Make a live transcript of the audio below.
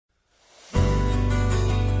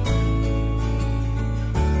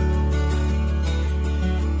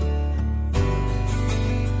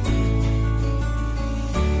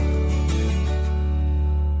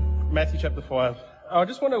chapter 5. I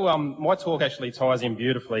just want to, my talk actually ties in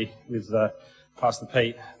beautifully with Pastor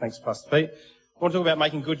Pete. Thanks, Pastor Pete. I want to talk about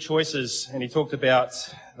making good choices, and he talked about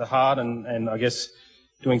the heart and I guess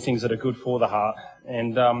doing things that are good for the heart.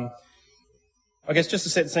 And I guess just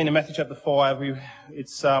to set the scene in Matthew chapter 5,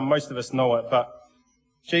 it's most of us know it, but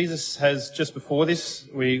Jesus has, just before this,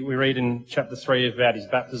 we read in chapter 3 about his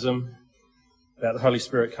baptism, about the Holy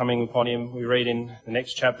Spirit coming upon him. We read in the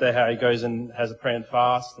next chapter how he goes and has a prayer and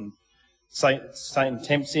fast, and Satan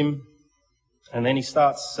tempts him, and then he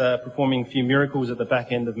starts performing a few miracles at the back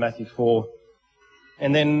end of Matthew 4.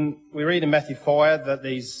 And then we read in Matthew 5 that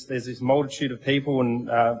there's this multitude of people, and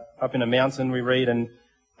up in a mountain we read, and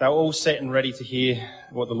they were all set and ready to hear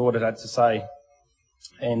what the Lord had to say.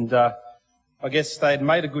 And I guess they had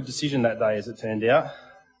made a good decision that day, as it turned out.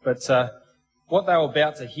 But what they were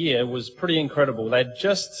about to hear was pretty incredible.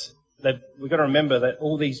 We've got to remember that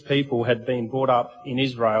all these people had been brought up in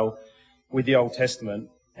Israel with the Old Testament,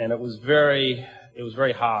 and it was very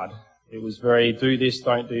hard. It was very, do this,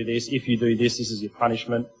 don't do this. If you do this, this is your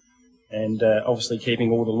punishment. And obviously keeping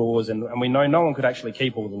all the laws. And we know no one could actually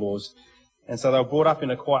keep all the laws. And so they were brought up in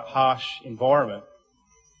a quite harsh environment.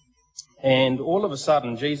 And all of a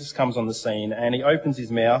sudden, Jesus comes on the scene, and he opens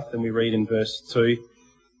his mouth, and we read in verse 2,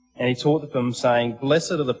 and he taught them, saying,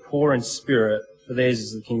 "Blessed are the poor in spirit, for theirs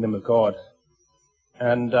is the kingdom of God."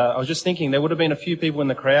 And I was just thinking, there would have been a few people in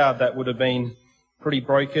the crowd that would have been pretty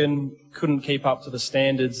broken, couldn't keep up to the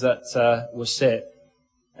standards that were set.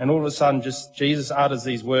 And all of a sudden, just Jesus utters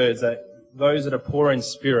these words that those that are poor in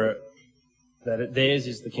spirit, that theirs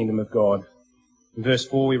is the kingdom of God. In verse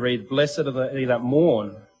 4 we read, "Blessed are they that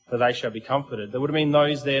mourn, for they shall be comforted." There would have been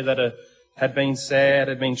those there that had been sad,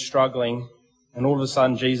 had been struggling, and all of a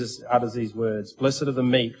sudden Jesus utters these words, "Blessed are the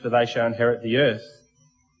meek, for they shall inherit the earth."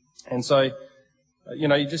 And so, you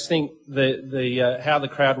just think how the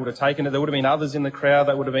crowd would have taken it. There would have been others in the crowd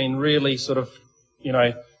that would have been really sort of,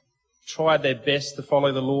 tried their best to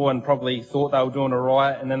follow the law and probably thought they were doing all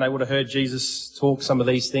right, and then they would have heard Jesus talk some of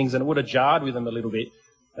these things, and it would have jarred with them a little bit.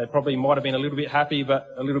 They probably might have been a little bit happy, but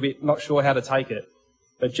a little bit not sure how to take it.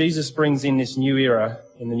 But Jesus brings in this new era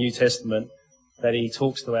in the New Testament that he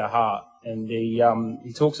talks to our heart, and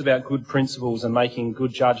he talks about good principles and making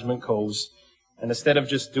good judgment calls. And instead of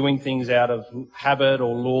just doing things out of habit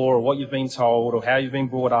or law or what you've been told or how you've been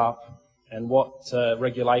brought up and what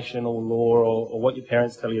regulation or law or what your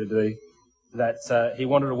parents tell you to do, that he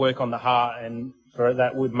wanted to work on the heart, and for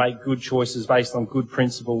that would make good choices based on good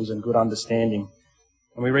principles and good understanding.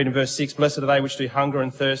 And we read in verse 6, "Blessed are they which do hunger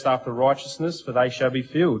and thirst after righteousness, for they shall be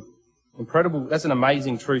filled." Incredible. That's an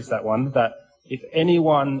amazing truth, that one, that if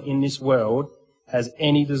anyone in this world has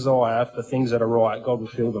any desire for things that are right, God will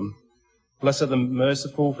fill them. "Blessed are the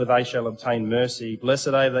merciful, for they shall obtain mercy. Blessed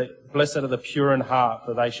are the pure in heart,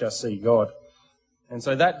 for they shall see God." And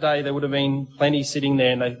so that day there would have been plenty sitting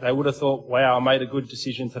there, and they would have thought, wow, I made a good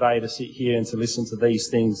decision today to sit here and to listen to these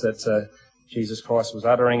things that Jesus Christ was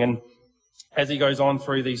uttering. And as he goes on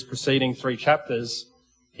through these preceding 3 chapters,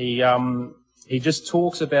 he just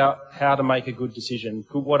talks about how to make a good decision.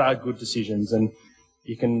 What are good decisions? And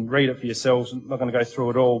you can read it for yourselves. I'm not going to go through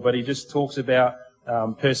it all, but he just talks about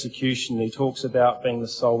persecution. He talks about being the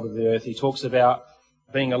salt of the earth. He talks about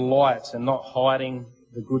being a light and not hiding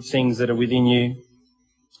the good things that are within you.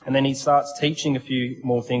 And then he starts teaching a few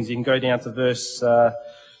more things. You can go down to verse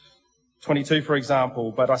 22, for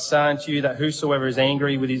example. "But I say unto you that whosoever is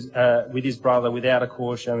angry with his brother without a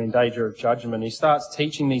cause shall be in danger of judgment." He starts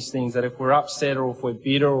teaching these things, that if we're upset or if we're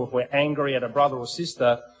bitter or if we're angry at a brother or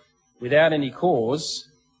sister without any cause,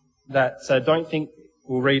 that don't think,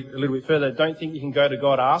 we'll read a little bit further, don't think you can go to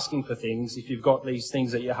God asking for things if you've got these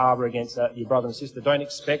things that you harbour against your brother and sister. Don't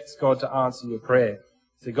expect God to answer your prayer.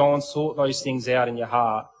 So go and sort those things out in your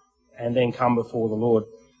heart and then come before the Lord.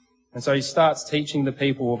 And so he starts teaching the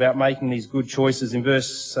people about making these good choices. In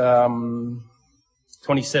verse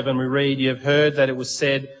 27 we read, "You have heard that it was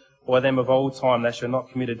said by them of old time, they shall not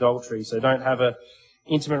commit adultery." So don't have an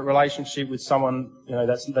intimate relationship with someone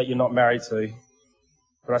that you're not married to.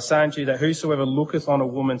 "But I say unto you that whosoever looketh on a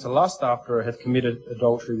woman to lust after her hath committed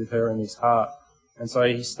adultery with her in his heart." And so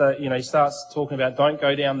he starts talking about don't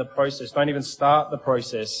go down the process, don't even start the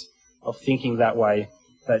process of thinking that way.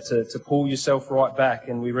 That to pull yourself right back.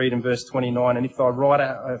 And we read in verse 29, "And if thy right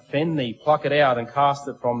eye offend thee, pluck it out and cast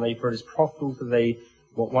it from thee, for it is profitable for thee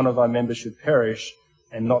what one of thy members should perish,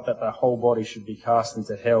 and not that the whole body should be cast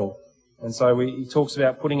into hell." And so he talks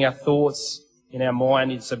about putting our thoughts in our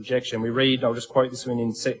mind in subjection. We read, I'll just quote this one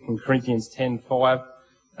in 2 Corinthians 10:5.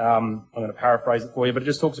 I'm going to paraphrase it for you, but it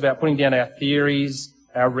just talks about putting down our theories,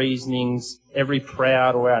 our reasonings, every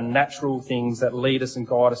proud or our natural things that lead us and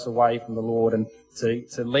guide us away from the Lord, and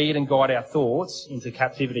to lead and guide our thoughts into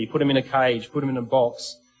captivity. Put them in a cage, put them in a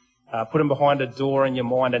box, put them behind a door in your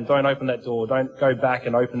mind, and don't open that door. Don't go back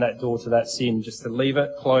and open that door to that sin. Just to leave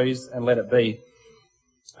it closed and let it be.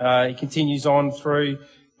 He continues on through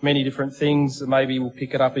many different things. Maybe we'll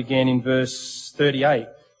pick it up again in verse 38.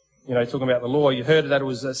 Talking about the law. You heard that it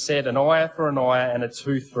was said, an eye for an eye and a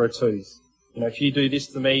tooth for a tooth. If you do this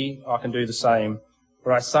to me, I can do the same.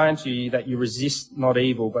 But I say unto you that you resist not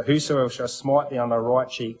evil, but whosoever shall smite thee on the right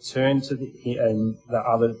cheek, turn to the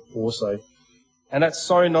other also. And that's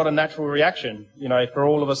so not a natural reaction, for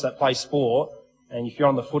all of us that play sport. And if you're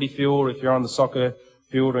on the footy field, or if you're on the soccer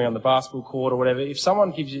field, or on the basketball court, or whatever, if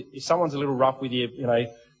someone's a little rough with you,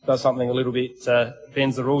 does something a little bit,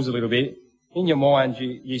 bends the rules a little bit, in your mind,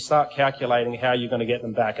 you start calculating how you're going to get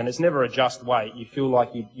them back. And it's never a just weight. You feel like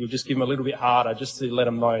you just give them a little bit harder just to let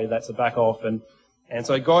them know that's a back off. And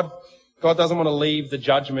so God doesn't want to leave the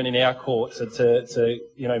judgment in our court to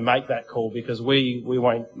make that call, because we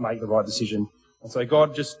won't make the right decision. And so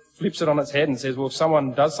God just flips it on its head and says, well, if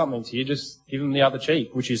someone does something to you, just give them the other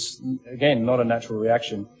cheek, which is, again, not a natural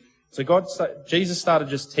reaction. So Jesus started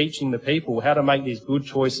just teaching the people how to make these good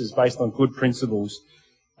choices based on good principles.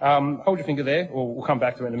 Hold your finger there, or we'll come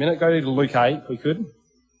back to it in a minute. Go to Luke 8, if we could.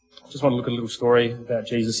 Just want to look at a little story about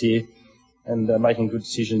Jesus here and making good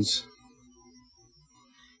decisions.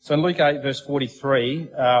 So in Luke 8, verse 43,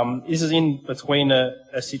 this is in between a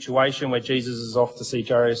situation where Jesus is off to see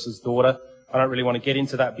Jairus' daughter. I don't really want to get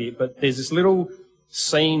into that bit, but there's this little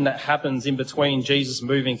scene that happens in between Jesus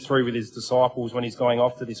moving through with his disciples when he's going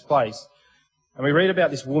off to this place. And we read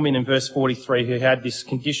about this woman in verse 43 who had this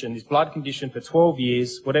condition, this blood condition for 12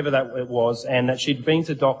 years, whatever that it was, and that she'd been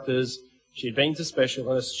to doctors, she'd been to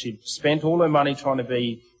specialists, she'd spent all her money trying to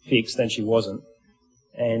be fixed, and she wasn't.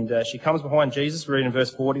 And she comes behind Jesus, we read in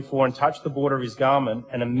verse 44, and touched the border of his garment,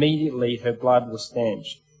 and immediately her blood was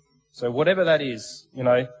stanched. So whatever that is,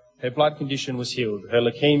 her blood condition was healed, her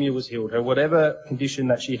leukemia was healed, her whatever condition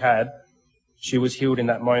that she had, she was healed in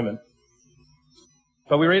that moment.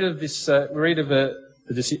 But we read of this. What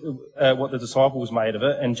the disciples made of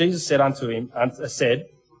it, and Jesus said unto him,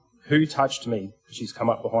 "Who touched me?" She's come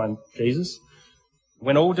up behind Jesus.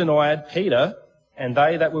 When all denied, Peter and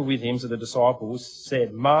they that were with him, so the disciples,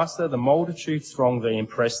 said, "Master, the multitude throng thee and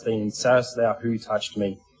press thee, and sayest thou, who touched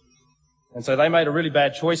me?" And so they made a really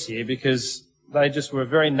bad choice here, because they just were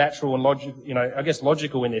very natural and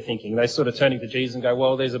logical in their thinking. They sort of turning to Jesus and go,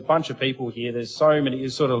 "Well, there's a bunch of people here. There's so many.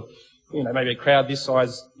 It's sort of, maybe a crowd this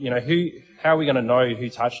size. How are we going to know who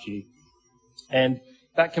touched you?" And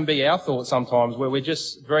that can be our thought sometimes, where we're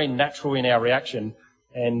just very natural in our reaction.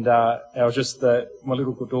 And my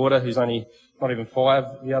little daughter, who's only not even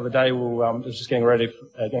 5, the other day, was just getting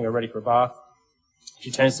her ready for a bath.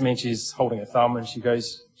 She turns to me and she's holding her thumb, and she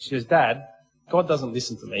goes, "Dad, God doesn't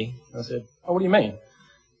listen to me." I said, "Oh, what do you mean?"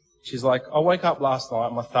 She's like, "I woke up last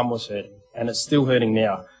night, my thumb was hurting, and it's still hurting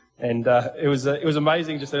now." And it was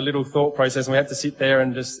amazing, just a little thought process. And we had to sit there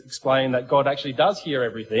and just explain that God actually does hear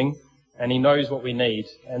everything, and he knows what we need.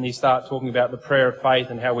 And he start talking about the prayer of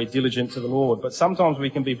faith and how we're diligent to the Lord. But sometimes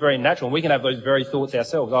we can be very natural, and we can have those very thoughts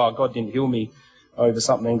ourselves. "Oh, God didn't heal me over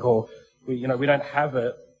something," or we don't have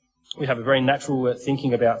we have a very natural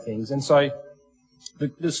thinking about things. And so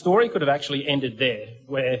the story could have actually ended there,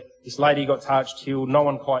 where this lady got touched, healed. No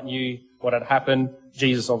one quite knew what had happened.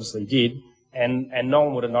 Jesus obviously did. And no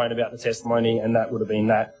one would have known about the testimony, and that would have been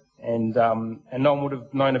that. And no one would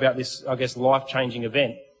have known about this, I guess, life-changing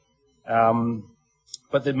event.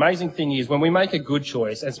 But the amazing thing is, when we make a good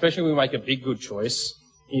choice, especially when we make a big good choice,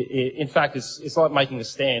 in fact, it's like making a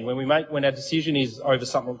stand. When our decision is over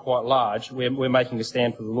something quite large, we're making a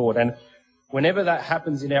stand for the Lord. And whenever that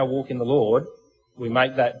happens in our walk in the Lord, we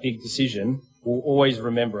make that big decision, we'll always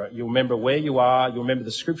remember it. You'll remember where you are. You'll remember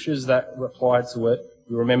the scriptures that applied to it.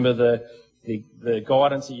 You'll remember the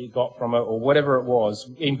guidance that you got from it, or whatever it was,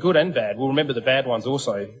 in good and bad. We'll remember the bad ones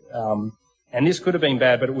also. And this could have been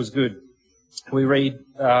bad, but it was good. We read,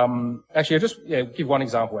 I'll just give one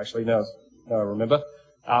example, actually, now I remember.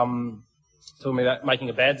 Talking about making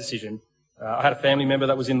a bad decision. I had a family member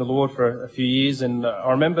that was in the Lord for a few years, and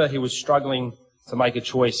I remember he was struggling to make a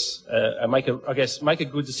choice, make a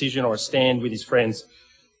good decision or a stand with his friends.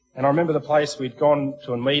 And I remember the place. We'd gone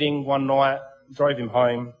to a meeting one night, drove him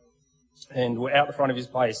home, and we're out the front of his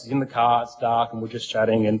place. He's in the car, it's dark, and we're just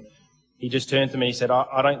chatting, and he just turned to me and said,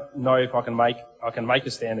 I don't know if I can make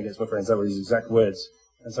a stand against my friends. That were his exact words.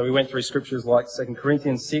 And so we went through scriptures like 2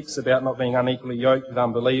 Corinthians 6 about not being unequally yoked with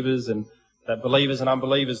unbelievers, and that believers and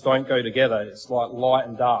unbelievers don't go together. It's like light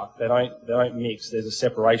and dark. They don't mix. There's a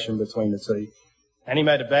separation between the two. And he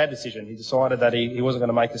made a bad decision. He decided that he wasn't going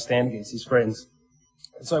to make a stand against his friends.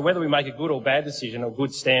 And so whether we make a good or bad decision, or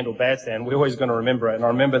good stand or bad stand, we're always going to remember it. And I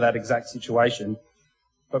remember that exact situation.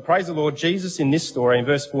 But praise the Lord, Jesus in this story, in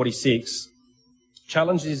verse 46,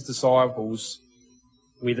 challenged his disciples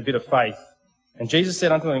with a bit of faith. And Jesus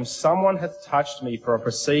said unto him, someone hath touched me, for I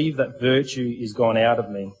perceive that virtue is gone out of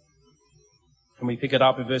me. And we pick it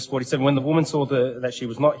up in verse 47. When the woman saw that she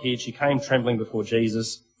was not hid, she came trembling before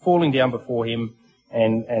Jesus, falling down before him,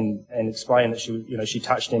 and explained that she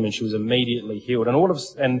touched him and she was immediately healed.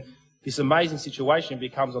 And this amazing situation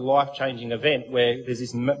becomes a life-changing event where there's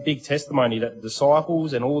this big testimony that the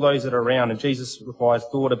disciples and all those that are around, and Jesus replies,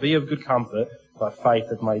 daughter, be of good comfort, thy faith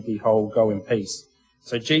hath made thee whole, go in peace.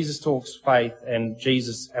 So Jesus talks faith, and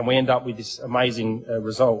we end up with this amazing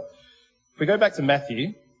result. If we go back to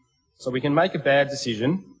Matthew, so we can make a bad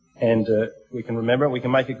decision, and we can remember it, we can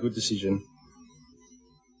make a good decision.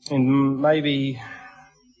 And maybe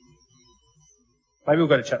we'll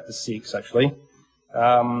go to chapter 6, actually.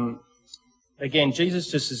 Again, Jesus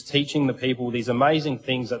just is teaching the people these amazing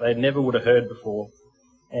things that they never would have heard before,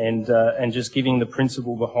 and just giving the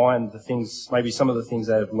principle behind the things, maybe some of the things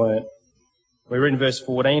they have learnt. We read in verse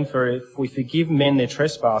 14, for if we forgive men their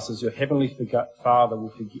trespasses, your heavenly Father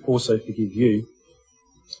will also forgive you.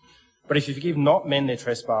 But if you forgive not men their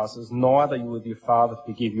trespasses, neither will your Father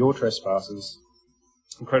forgive your trespasses.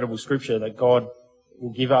 Incredible scripture that God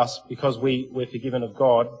will give us, because we're forgiven of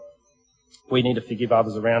God, we need to forgive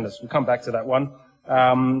others around us. We'll come back to that one.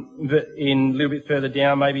 In a little bit further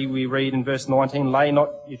down, maybe we read in verse 19, lay not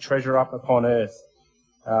your treasure up upon earth.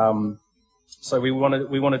 So we want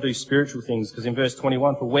to do spiritual things, because in verse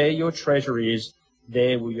 21, for where your treasure is,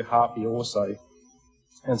 there will your heart be also.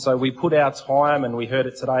 And so we put our time, and we heard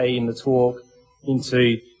it today in the talk,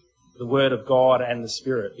 into the Word of God and the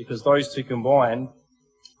Spirit, because those two combined,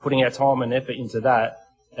 putting our time and effort into that,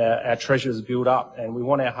 our treasures build up, and we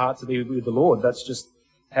want our heart to be with the Lord. That's just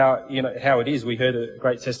how it is. We heard a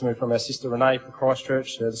great testimony from our sister Renee from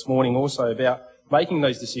Christchurch this morning also about making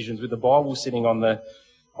those decisions with the Bible sitting on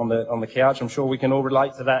the couch. I'm sure we can all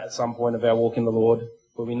relate to that at some point of our walk in the Lord.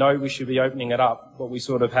 But we know we should be opening it up, but we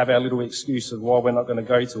sort of have our little excuse of why we're not going to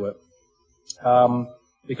go to it.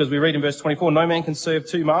 Because we read in verse 24, no man can serve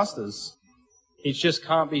two masters. It just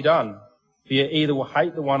can't be done. For you either will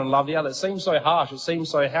hate the one and love the other. It seems so harsh. It seems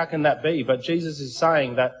so, how can that be? But Jesus is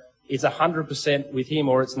saying that it's 100% with him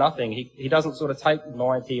or it's nothing. He doesn't sort of take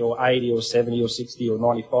 90 or 80 or 70 or 60 or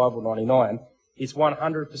 95 or 99. It's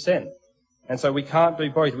 100%. And so we can't do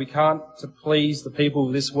both. We can't to please the people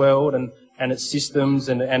of this world and its systems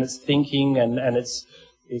and its thinking and its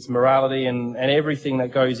morality and everything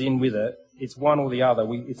that goes in with it. It's one or the other.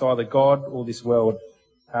 It's either God or this world.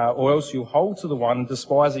 Or else you'll hold to the one and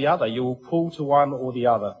despise the other. You'll pull to one or the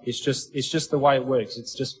other. It's just the way it works.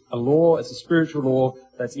 It's just a law. It's a spiritual law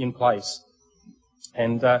that's in place.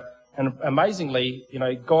 And amazingly,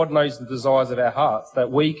 God knows the desires of our hearts, that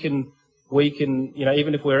we can,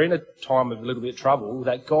 even if we're in a time of a little bit of trouble,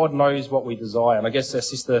 that God knows what we desire. And I guess our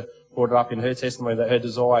sister brought it up in her testimony that her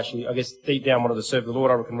desire, I guess deep down wanted to serve the Lord.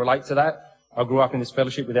 I can relate to that. I grew up in this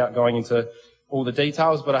fellowship without going into all the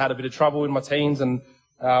details, but I had a bit of trouble in my teens,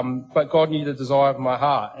 but God knew the desire of my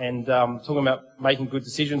heart. And talking about making good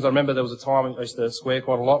decisions, I remember there was a time I used to swear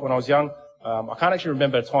quite a lot when I was young. I can't actually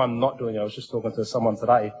remember a time not doing it. I was just talking to someone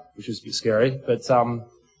today, which was a bit scary. But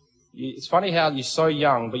it's funny how you're so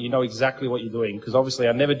young, but you know exactly what you're doing. Because obviously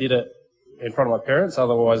I never did it in front of my parents,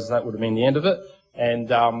 otherwise that would have been the end of it.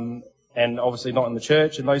 And obviously not in the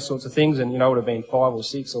church and those sorts of things. And, it would have been 5 or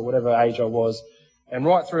 6 or whatever age I was. And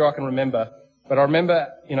right through I can remember. But I remember,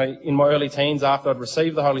 in my early teens, after I'd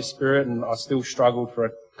received the Holy Spirit, and I still struggled for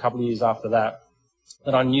a couple of years after that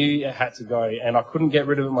I knew it had to go, and I couldn't get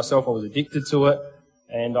rid of it myself. I was addicted to it,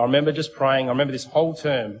 and I remember just praying. I remember this whole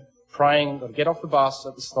term praying. I'd get off the bus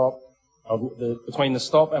at the stop. Between the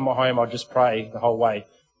stop and my home, I'd just pray the whole way,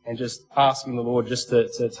 and just asking the Lord just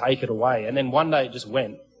to take it away. And then one day it just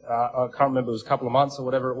went. I can't remember, it was a couple of months or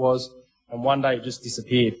whatever it was, and one day it just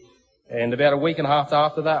disappeared. And about a week and a half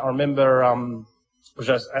after that, I remember I was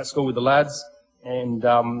just at school with the lads, and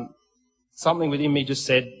something within me just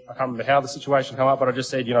said, I can't remember how the situation came up, but I just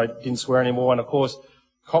said, didn't swear anymore. And of course,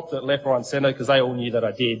 copped it left, right and centre, because they all knew that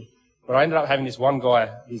I did. But I ended up having this one guy,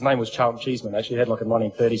 his name was Charlton Cheeseman, actually he had like a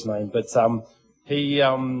 1930s name, but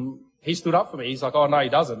he stood up for me. He's like, oh no, he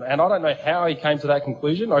doesn't. And I don't know how he came to that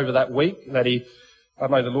conclusion over that week, I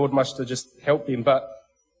don't know, the Lord must have just helped him, but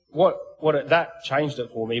that changed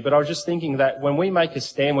it for me. But I was just thinking that when we make a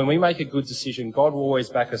stand, when we make a good decision, God will always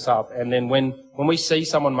back us up. And then when we see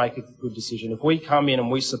someone make a good decision, if we come in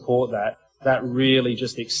and we support that, that really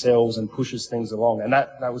just excels and pushes things along. And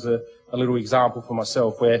that was a little example for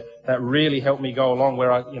myself where that really helped me go along,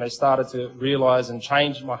 where I, started to realise and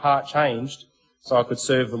change, my heart changed so I could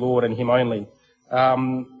serve the Lord and Him only.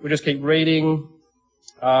 We just keep reading.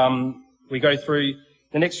 We go through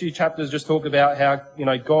the next few chapters, just talk about how,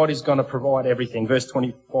 God is going to provide everything. Verse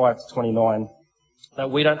 25 to 29, that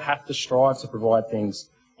we don't have to strive to provide things.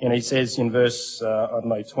 He says in verse,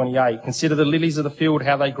 28, consider the lilies of the field,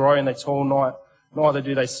 how they grow and they toil not, neither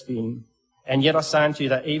do they spin. And yet I say unto you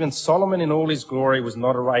that even Solomon in all his glory was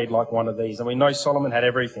not arrayed like one of these. And we know Solomon had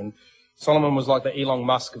everything. Solomon was like the Elon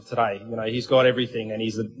Musk of today. He's got everything and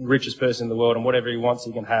he's the richest person in the world and whatever he wants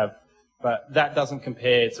he can have. But that doesn't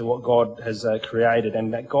compare to what God has created,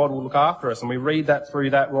 and that God will look after us. And we read that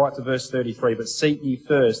through that right to verse 33. But seek ye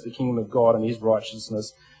first the kingdom of God and His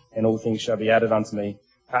righteousness, and all things shall be added unto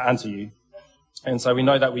you. And so we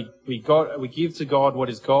know that we give to God what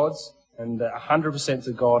is God's, and 100%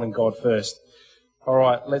 to God and God first. All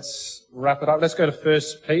right, let's wrap it up. Let's go to 1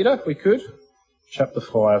 Peter, if we could, chapter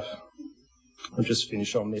 5. I'll just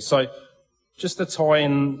finish on this. So just to tie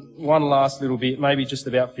in one last little bit, maybe just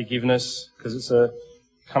about forgiveness, because it's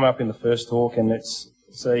come up in the first talk, and it's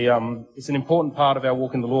an important part of our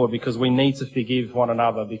walk in the Lord, because we need to forgive one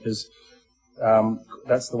another, because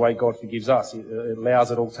that's the way God forgives us. It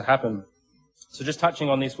allows it all to happen. So just touching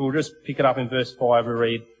on this, we'll just pick it up in verse 5. We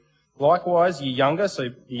read, likewise, ye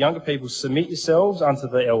younger people, submit yourselves unto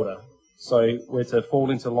the elder. So we're to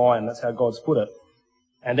fall into line. That's how God's put it.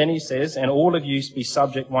 And then he says, and all of you be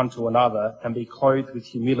subject one to another, and be clothed with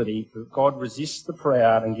humility, for God resists the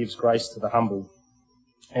proud and gives grace to the humble.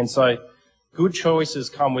 And so good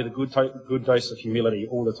choices come with a good dose of humility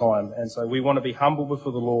all the time. And so we want to be humble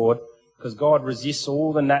before the Lord, because God resists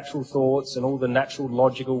all the natural thoughts and all the natural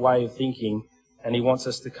logical way of thinking, and He wants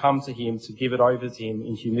us to come to Him, to give it over to Him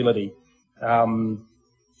in humility. I'll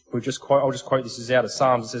just quote this is out of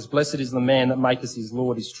Psalms. It says, blessed is the man that maketh his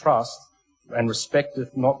Lord his trust, and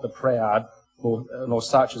respecteth not the proud, nor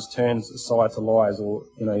such as turns aside to lies.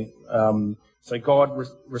 So God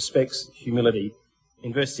respects humility.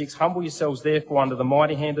 In verse 6, humble yourselves therefore under the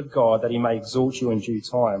mighty hand of God, that He may exalt you in due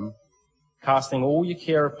time, casting all your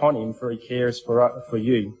care upon Him, for He cares for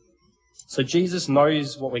you. So Jesus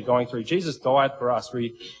knows what we're going through. Jesus died for us.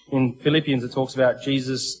 In Philippians it talks about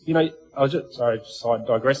Jesus, I was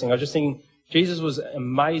just thinking Jesus was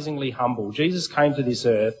amazingly humble. Jesus came to this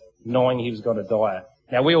earth knowing He was going to die.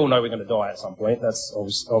 Now, we all know we're going to die at some point. That's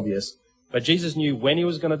obvious. But Jesus knew when He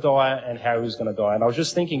was going to die and how He was going to die. And I was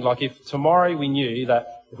just thinking, if tomorrow we knew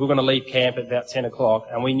that if we were going to leave camp at about 10 o'clock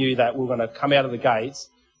and we knew that we were going to come out of the gates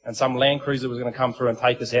and some Land Cruiser was going to come through and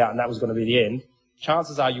take us out and that was going to be the end,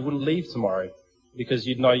 chances are you wouldn't leave tomorrow because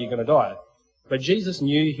you'd know you're going to die. But Jesus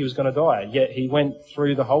knew He was going to die, yet He went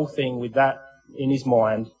through the whole thing with that in His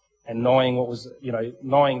mind and knowing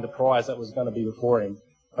knowing the prize that was going to be before Him.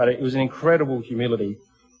 But it was an incredible humility.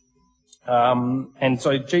 And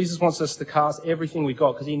so Jesus wants us to cast everything we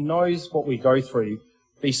got, because He knows what we go through.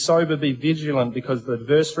 Be sober, be vigilant, because the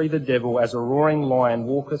adversary, the devil, as a roaring lion,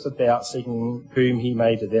 walketh about seeking whom he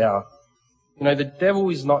may devour. The devil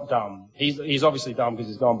is not dumb. He's obviously dumb because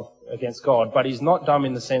he's gone against God, but he's not dumb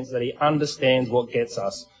in the sense that he understands what gets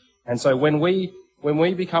us. And so when we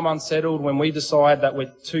become unsettled, when we decide that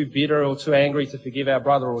we're too bitter or too angry to forgive our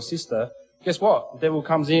brother or sister, guess what? The devil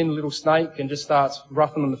comes in, a little snake, and just starts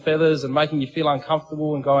ruffling the feathers and making you feel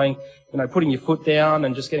uncomfortable and going, putting your foot down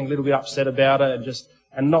and just getting a little bit upset about it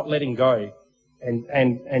and not letting go.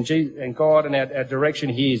 And God and our direction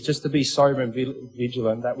here is just to be sober and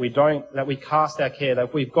vigilant, that we cast our care, that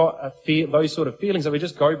if we've got those sort of feelings, that we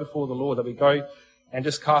just go before the Lord, that we go and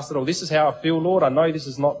just cast it all. This is how I feel, Lord. I know this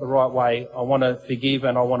is not the right way. I want to forgive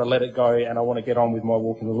and I want to let it go and I want to get on with my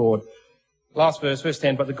walk in the Lord. Last verse, verse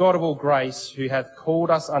 10, but the God of all grace, who hath called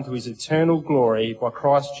us unto His eternal glory by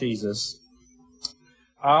Christ Jesus,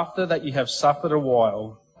 after that you have suffered a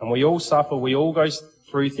while, and we all suffer, we all go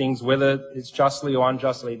through things, whether it's justly or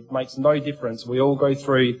unjustly, it makes no difference. We all go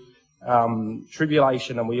through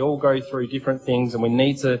tribulation, and we all go through different things, and we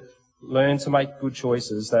need to learn to make good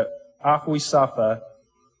choices, that after we suffer,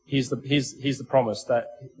 here's the promise, that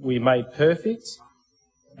we're made perfect,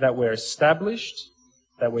 that we're established,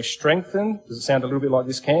 that we're strengthened. Does it sound a little bit like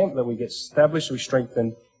this camp? That we get established, we're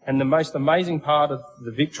strengthened. And the most amazing part of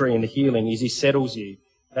the victory and the healing is He settles you.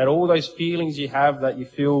 That all those feelings you have that you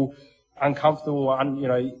feel uncomfortable,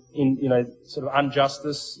 sort of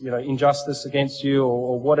injustice against you,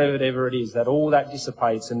 or whatever it is, that all that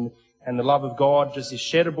dissipates, and the love of God just is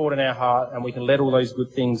shed abroad in our heart, and we can let all those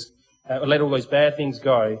good things, let all those bad things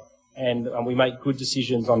go, and we make good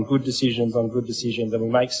decisions on good decisions on good decisions, and we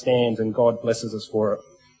make stands, and God blesses us for it.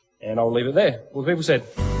 And I'll leave it there. What people said.